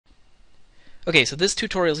Okay, so this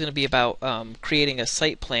tutorial is going to be about creating a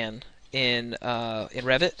site plan in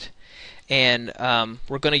Revit, and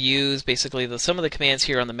we're going to use basically some of the commands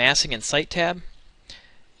here on the Massing and Site tab,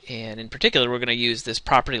 and in particular, we're going to use this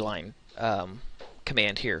property line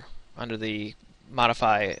command here under the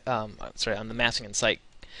modify, on the Massing and Site.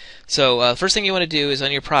 So first thing you want to do is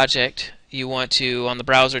on your project, you want to on the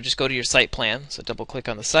browser just go to your site plan. So double click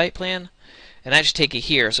on the site plan. And that should take you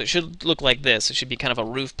here. So it should look like this. It should be kind of a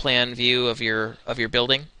roof plan view of your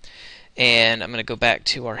building. And I'm going to go back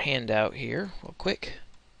to our handout here real quick.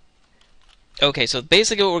 Okay, so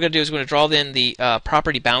basically what we're going to do is we're going to draw in the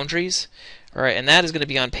property boundaries. All right, and that is going to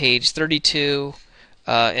be on page 32,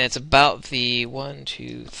 and it's about the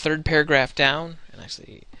third paragraph down. And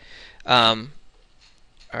actually, all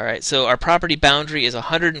right, so our property boundary is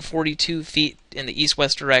 142 feet in the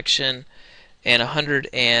east-west direction, and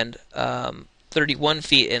 131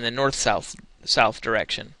 feet in the north-south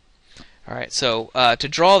direction. All right, so to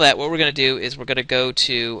draw that, what we're going to do is we're going to go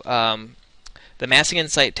to the Massing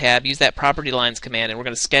and Site tab, use that property lines command, and we're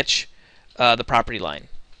going to sketch the property line.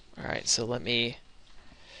 All right, so let me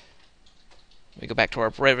go back to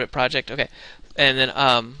our Revit project. Okay, and then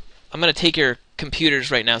I'm going to take your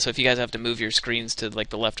computers right now, so if you guys have to move your screens to like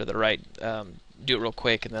the left or the right, do it real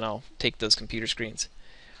quick, and then I'll take those computer screens.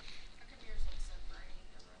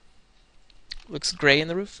 Looks gray in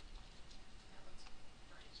the roof?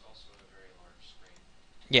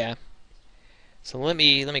 Yeah. So let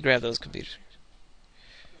me grab those computers.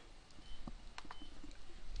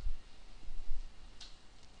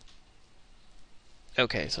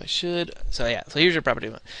 Okay, so here's your property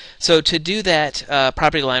line. So to do that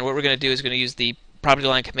property line, what we're going to do is we're going to use the property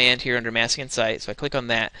line command here under Massing and Site. So I click on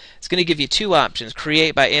that. It's going to give you two options: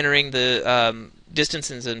 create by entering the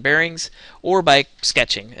distances and bearings, or by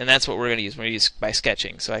sketching. And that's what we're going to use. We're going to use by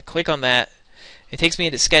sketching. So I click on that. It takes me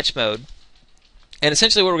into sketch mode. And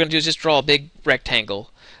essentially what we're going to do is just draw a big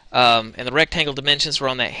rectangle. And the rectangle dimensions were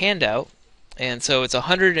on that handout. And so it's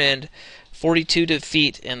 142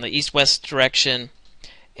 feet in the east-west direction,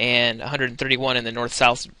 and 131 in the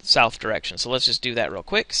north-south direction. So let's just do that real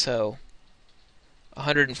quick. So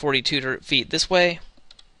 142 feet this way,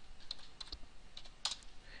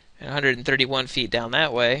 and 131 feet down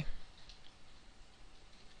that way.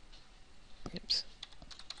 Oops.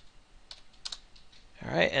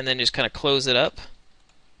 All right, and then just kind of close it up.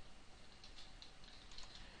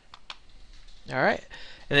 All right,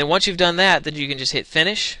 and then once you've done that, then you can just hit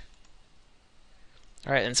finish.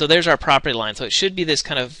 All right, and so there's our property line. So it should be this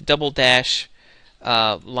kind of double dash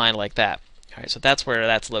line like that. All right, so that's where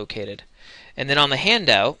that's located. And then on the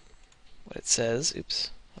handout, what it says,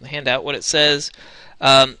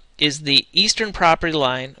 is the eastern property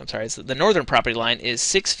line. I'm sorry, the northern property line is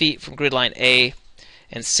 6 feet from grid line A,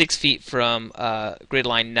 and 6 feet from grid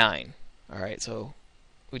line 9. All right, so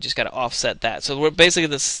we just got to offset that. So we're basically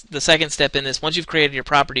the second step in this. Once you've created your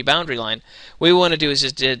property boundary line, what we want to do is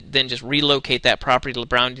just relocate that property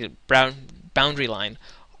boundary line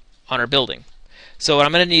on our building. So what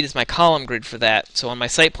I'm going to need is my column grid for that. So on my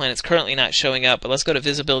site plan, it's currently not showing up, but let's go to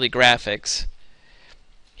Visibility Graphics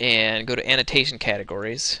and go to Annotation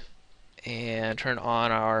Categories and turn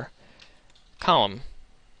on our column.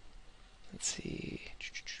 Let's see.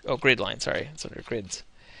 Oh, grid line. Sorry, it's under grids.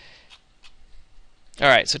 All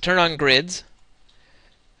right, so turn on grids.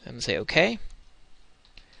 I'm going to say OK.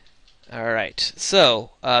 All right,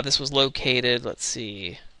 so this was located, let's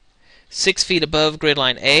see, 6 feet above grid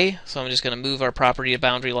line A. So I'm just going to move our property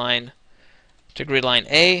boundary line to grid line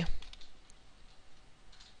A.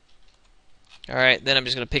 All right, then I'm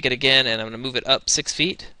just going to pick it again, and I'm going to move it up 6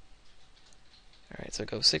 feet. All right, so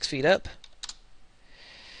go 6 feet up.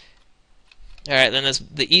 All right, then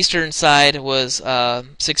the eastern side was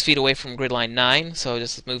 6 feet away from grid line 9, so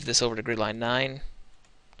just move this over to grid line 9.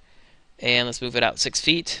 And let's move it out 6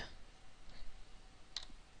 feet.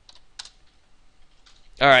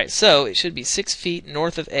 All right, so it should be 6 feet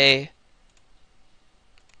north of A.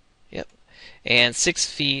 Yep. And 6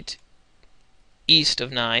 feet east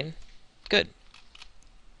of 9. Good.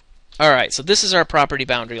 All right, so this is our property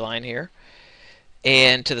boundary line here.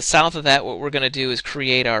 And to the south of that, what we're going to do is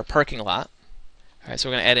create our parking lot. All right, so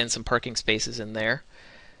we're going to add in some parking spaces in there.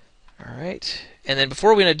 All right, and then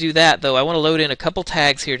before we're going to do that, though, I want to load in a couple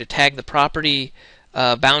tags here to tag the property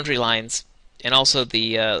boundary lines and also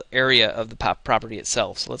the area of the property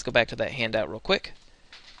itself. So let's go back to that handout real quick.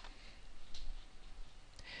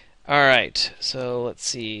 All right, so let's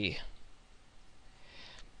see.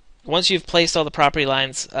 Once you've placed all the property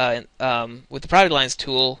lines with the property lines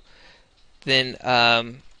tool, then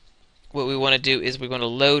what we want to do is we're going to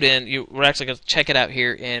load in. We're actually going to check it out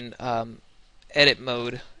here in edit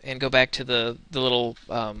mode and go back to the little,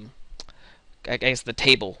 I guess the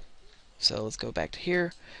table. So let's go back to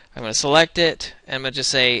here. I'm going to select it, and I'm going to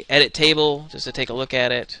just say edit table, just to take a look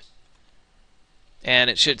at it. And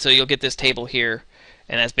it should, so you'll get this table here,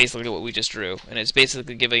 and that's basically what we just drew. And it's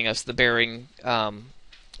basically giving us the bearing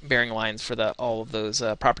lines for all of those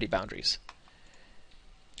property boundaries.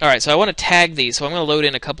 Alright, so I want to tag these, so I'm going to load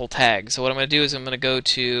in a couple tags. So what I'm going to do is I'm going to go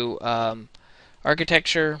to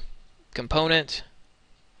Architecture, Component,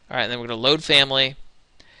 alright, and then we're going to load Family.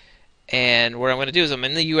 And what I'm going to do is I'm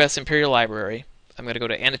in the U.S. Imperial Library. I'm going to go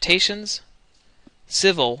to Annotations,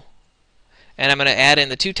 Civil, and I'm going to add in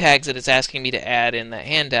the two tags that it's asking me to add in the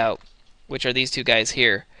handout, which are these two guys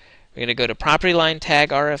here. We're going to go to Property Line Tag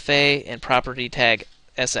RFA and Property Tag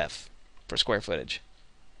SF for square footage.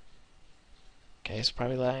 Okay, so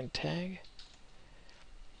Property Line Tag.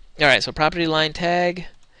 Alright, so Property Line Tag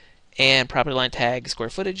and Property Line Tag square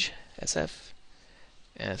footage, SF.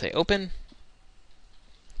 And I say Open.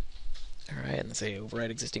 Alright, and say override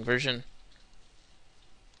existing version.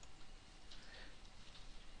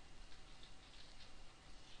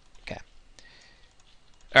 Okay.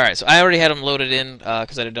 Alright, so I already had them loaded in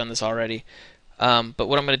because I had done this already. But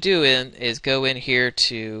what I'm going to do is go in here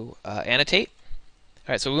to Annotate.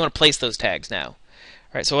 Alright, so we want to place those tags now.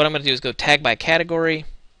 Alright, so what I'm going to do is go Tag by Category.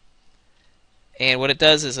 And what it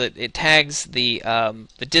does is it tags the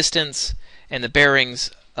distance and the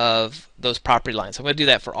bearings of those property lines. So I'm going to do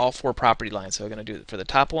that for all 4 property lines. So I'm going to do it for the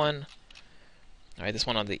top one. Alright, this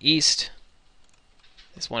one on the east,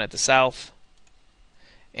 this one at the south,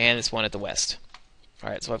 and this one at the west.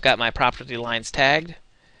 Alright, so I've got my property lines tagged.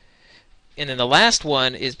 And then the last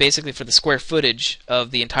one is basically for the square footage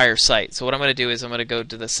of the entire site. So what I'm going to do is I'm going to go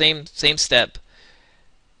to the same step,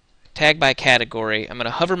 tag by category. I'm going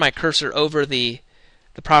to hover my cursor over the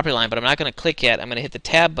property line, but I'm not going to click yet. I'm going to hit the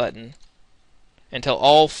tab button until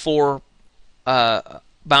all 4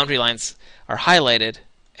 boundary lines are highlighted,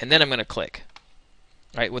 and then I'm going to click.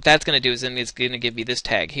 Right, what that's going to do is then it's going to give me this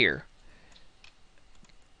tag here.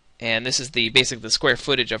 And this is basically the square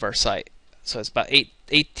footage of our site. So it's about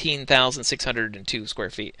 18,602 square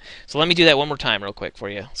feet. So let me do that one more time real quick for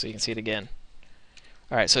you so you can see it again.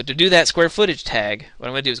 Alright, so to do that square footage tag, what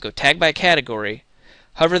I'm going to do is go tag by category,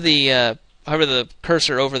 hover the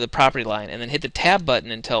cursor over the property line, and then hit the tab button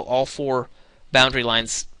until all 4 boundary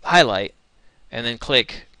lines highlight, and then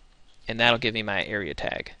click, and that'll give me my area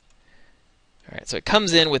tag. Alright, so it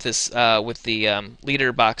comes in with this with the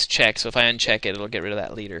leader box checked, so if I uncheck it, it'll get rid of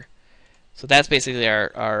that leader. So that's basically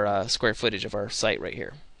our square footage of our site right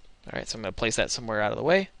here. Alright, so I'm going to place that somewhere out of the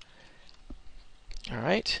way.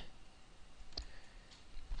 Alright.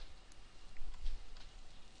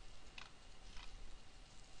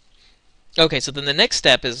 Okay, so then the next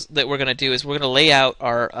step is that we're going to do is we're going to lay out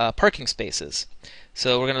our parking spaces.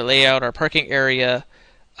 So we're going to lay out our parking area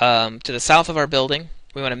to the south of our building.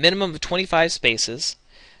 We want a minimum of 25 spaces,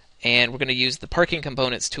 and we're going to use the Parking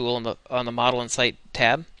Components tool on the Model and Site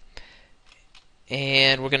tab.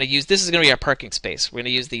 And we're going to use, this is going to be our parking space. We're going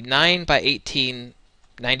to use the 9 by 18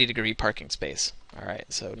 90-degree parking space. Alright,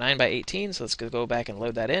 so 9 by 18, so let's go back and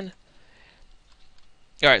load that in.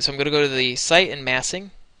 Alright, so I'm going to go to the Site and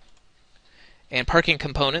Massing, and Parking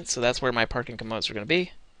Components, so that's where my parking components are going to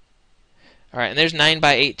be. Alright, and there's 9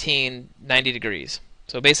 by 18, 90 degrees.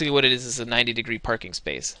 So basically what it is a 90-degree parking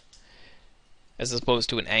space, as opposed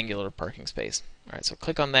to an angular parking space. Alright, so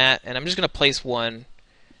click on that, and I'm just going to place one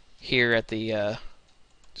here at the,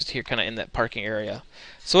 just here kind of in that parking area.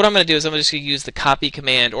 So what I'm going to do is I'm just going to use the copy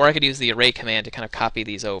command, or I could use the array command to kind of copy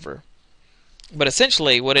these over. But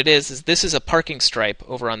essentially what it is this is a parking stripe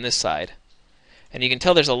over on this side. And you can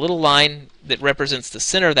tell there's a little line that represents the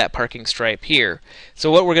center of that parking stripe here.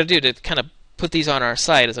 So what we're going to do to kind of put these on our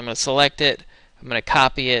site is I'm going to select it, I'm going to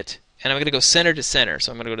copy it, and I'm going to go center to center.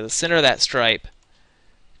 So I'm going to go to the center of that stripe,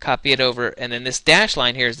 copy it over, and then this dash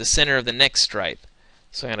line here is the center of the next stripe.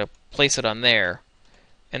 So I'm going to place it on there,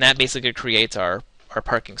 and that basically creates our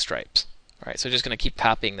parking stripes. Alright, so just going to keep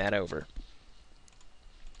copying that over.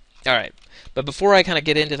 Alright, but before I kind of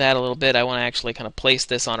get into that a little bit, I want to actually kind of place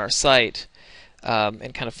this on our site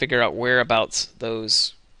and kind of figure out whereabouts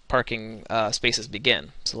those parking spaces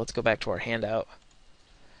begin. So let's go back to our handout.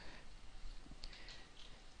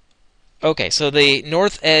 Okay, so the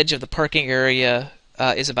north edge of the parking area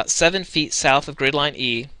is about 7 feet south of grid line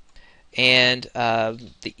E, and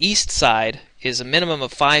the east side is a minimum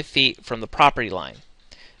of 5 feet from the property line.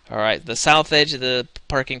 Alright, the south edge of the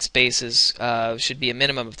parking spaces should be a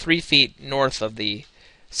minimum of 3 feet north of the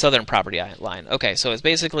southern property line. Okay, so it's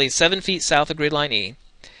basically 7 feet south of grid line E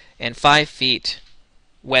and 5 feet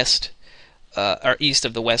west or east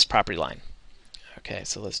of the west property line. Okay,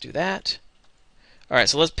 so let's do that. All right,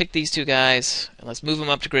 so let's pick these two guys and let's move them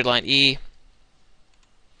up to grid line E.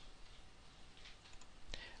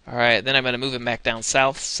 All right, then I'm going to move him back down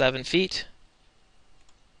south 7 feet.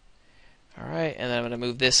 All right, and then I'm going to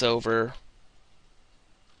move this over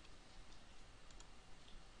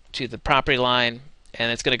to the property line,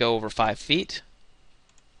 and it's going to go over 5 feet.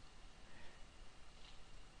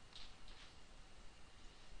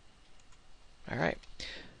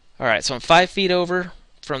 All right, so I'm 5 feet over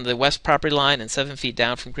from the west property line and 7 feet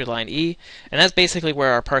down from grid line E, and that's basically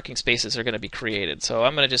where our parking spaces are going to be created. So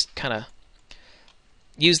I'm going to just kind of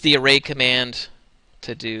use the array command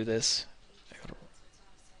to do this.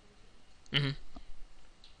 Okay,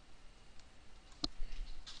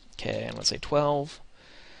 and let's say 12.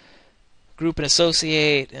 Group and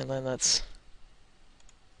associate, and then let's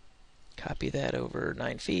copy that over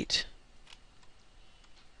 9 feet.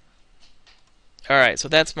 Alright, so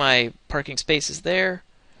that's my parking spaces there.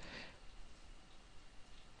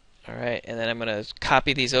 Alright, and then I'm going to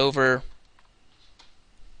copy these over.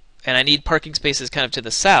 And I need parking spaces kind of to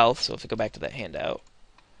the south, so if I go back to that handout.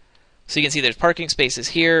 So you can see there's parking spaces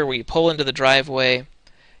here where you pull into the driveway,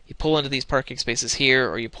 you pull into these parking spaces here,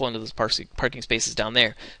 or you pull into those parking spaces down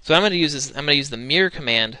there. So I'm going to use this. I'm going to use the mirror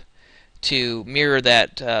command to mirror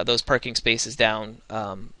that those parking spaces down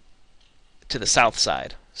to the south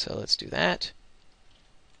side. So let's do that.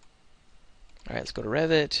 All right, let's go to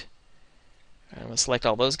Revit. I'm going to select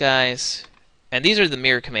all those guys, and these are the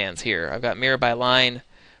mirror commands here. I've got mirror by line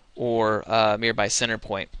or mirror by center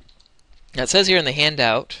point. Now it says here in the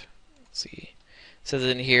handout. Let's see. It says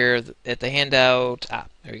in here at the handout.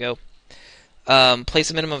 There we go.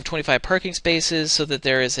 Place a minimum of 25 parking spaces so that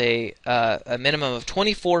there is a minimum of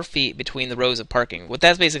 24 feet between the rows of parking. What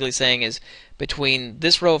that's basically saying is between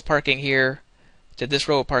this row of parking here to this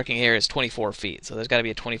row of parking here is 24 feet. So there's got to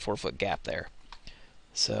be a 24-foot gap there.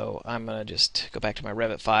 So I'm going to just go back to my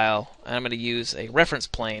Revit file, and I'm going to use a reference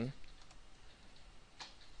plane.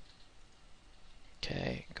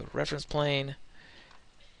 Okay, go to reference plane,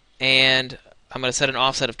 and I'm going to set an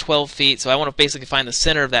offset of 12 feet. So I want to basically find the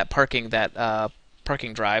center of that parking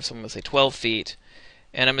drive. So I'm going to say 12 feet,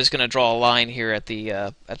 and I'm just going to draw a line here at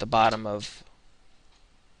the bottom of.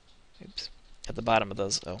 Oops, at the bottom of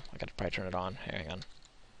those. Oh, I got to probably turn it on. Hang on.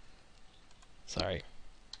 Sorry.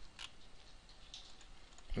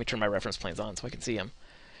 Let me turn my reference planes on so I can see them.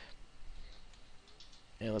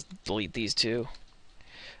 And let's delete these two.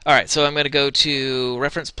 Alright, so I'm going to go to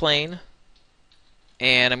reference plane,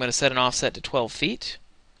 and I'm going to set an offset to 12 feet.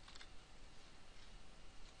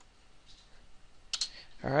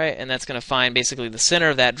 Alright, and that's going to find basically the center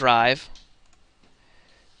of that drive.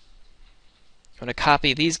 I'm going to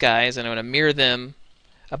copy these guys, and I'm going to mirror them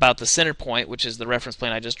about the center point, which is the reference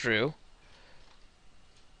plane I just drew.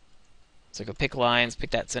 So go pick lines,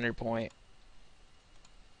 pick that center point.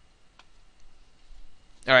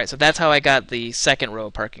 Alright, so that's how I got the second row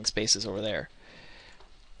of parking spaces over there.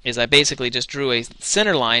 Is I basically just drew a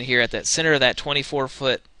center line here at that center of that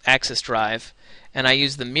 24-foot axis drive, and I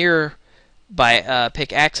used the mirror by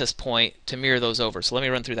pick axis point to mirror those over. So let me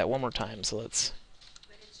run through that one more time. So let's.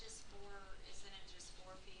 But it's just isn't it just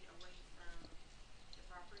 4 feet away from the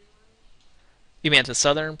property line? You mean at the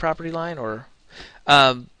southern property line, or?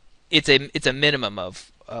 It's a minimum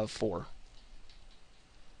of 4.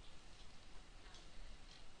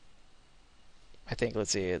 I think.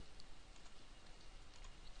 Let's see it.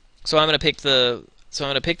 So I'm going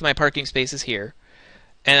to pick my parking spaces here,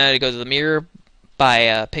 and I go to the mirror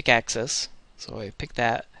by pick axis. So I pick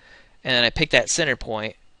that, and then I pick that center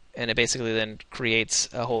point, and it basically then creates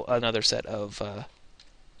another set of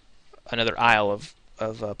another aisle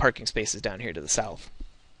of parking spaces down here to the south.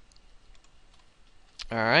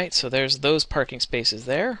 Alright, so there's those parking spaces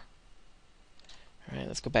there. Alright,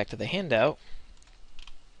 let's go back to the handout.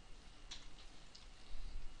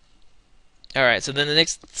 Alright, so then the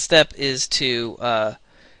next step is to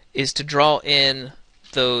draw in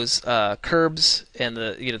those curbs and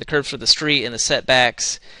the curbs for the street and the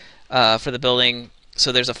setbacks for the building.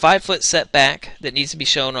 So there's a 5-foot setback that needs to be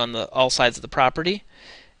shown on all sides of the property.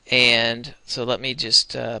 And so let me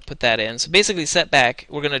just put that in. So basically setback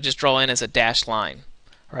we're going to just draw in as a dashed line.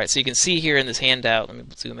 Alright, so you can see here in this handout, let me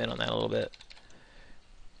zoom in on that a little bit.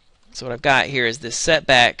 So what I've got here is this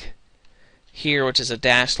setback here, which is a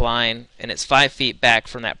dashed line, and it's 5 feet back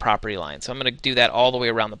from that property line. So I'm going to do that all the way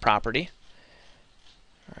around the property.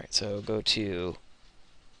 Alright, so go to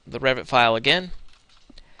the Revit file again,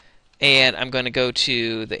 and I'm going to go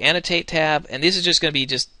to the Annotate tab, and this is just going to be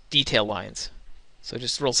just detail lines. So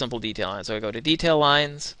just real simple detail lines. So I go to Detail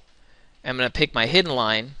Lines, I'm going to pick my hidden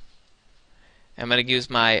line, I'm going to use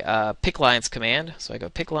my pick lines command. So I go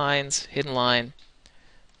pick lines, hidden line,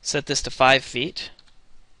 set this to 5 feet.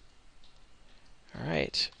 All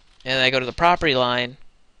right, and I go to the property line,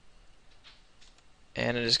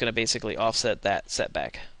 and I'm just going to basically offset that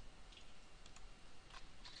setback.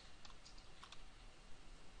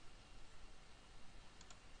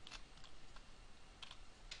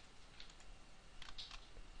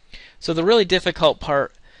 So the really difficult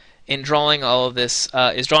part in drawing all of this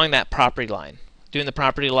is drawing that property line. Doing the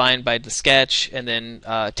property line by the sketch, and then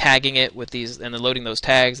tagging it with these, and then loading those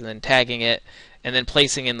tags, and then tagging it, and then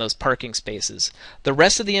placing in those parking spaces. The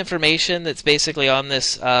rest of the information that's basically on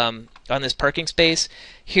this parking space,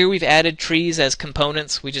 here we've added trees as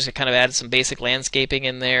components. We just kind of added some basic landscaping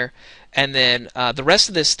in there, and then the rest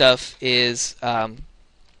of this stuff is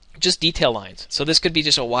just detail lines. So this could be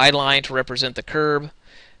just a wide line to represent the curb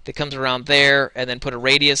that comes around there, and then put a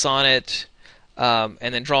radius on it, and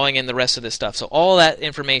then drawing in the rest of this stuff. So all that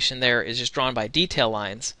information there is just drawn by detail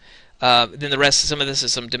lines. Then the rest, some of this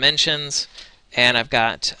is some dimensions, and I've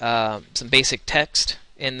got some basic text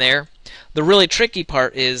in there. The really tricky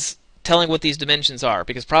part is telling what these dimensions are,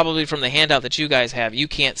 because probably from the handout that you guys have, you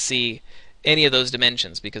can't see any of those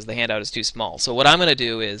dimensions because the handout is too small. So what I'm going to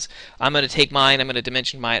do is I'm going to take mine, I'm going to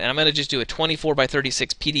dimension mine, and I'm going to just do a 24 by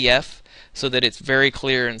 36 PDF so that it's very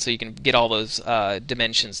clear, and so you can get all those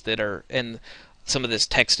dimensions that are in some of this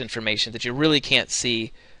text information that you really can't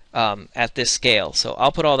see at this scale. So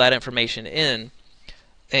I'll put all that information in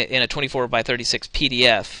a 24 by 36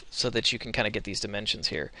 PDF so that you can kind of get these dimensions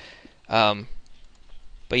here.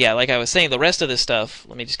 But yeah, like I was saying, the rest of this stuff,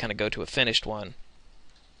 let me just kind of go to a finished one.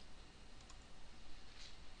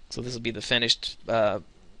 So this will be the finished, kind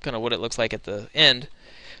of what it looks like at the end.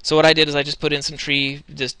 So what I did is I just put in some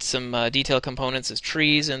detail components as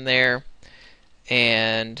trees in there.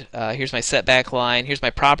 And here's my setback line. Here's my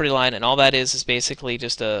property line, and all that is basically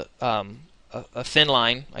just a thin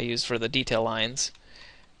line I use for the detail lines.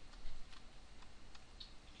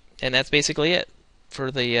 And that's basically it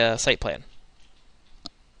for the site plan.